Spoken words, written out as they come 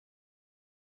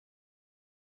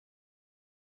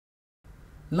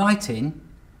Lighting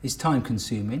is time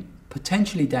consuming,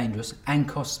 potentially dangerous and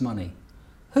costs money.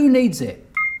 Who needs it?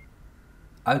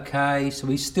 Okay, so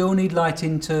we still need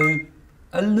lighting to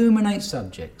illuminate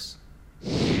subjects.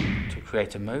 To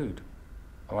create a mood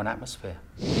or an atmosphere.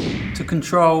 To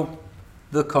control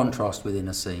the contrast within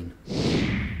a scene.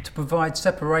 To provide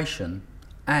separation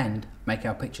and make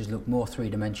our pictures look more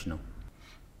three-dimensional.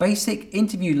 Basic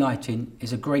interview lighting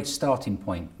is a great starting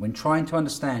point when trying to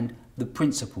understand the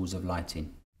principles of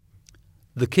lighting.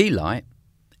 The key light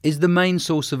is the main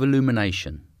source of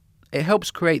illumination. It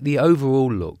helps create the overall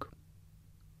look.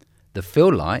 The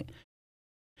fill light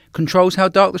controls how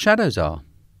dark the shadows are.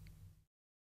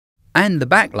 And the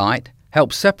backlight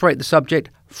helps separate the subject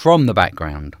from the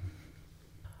background.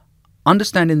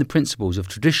 Understanding the principles of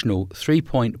traditional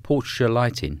three-point portraiture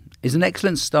lighting is an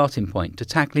excellent starting point to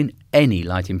tackling any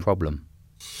lighting problem.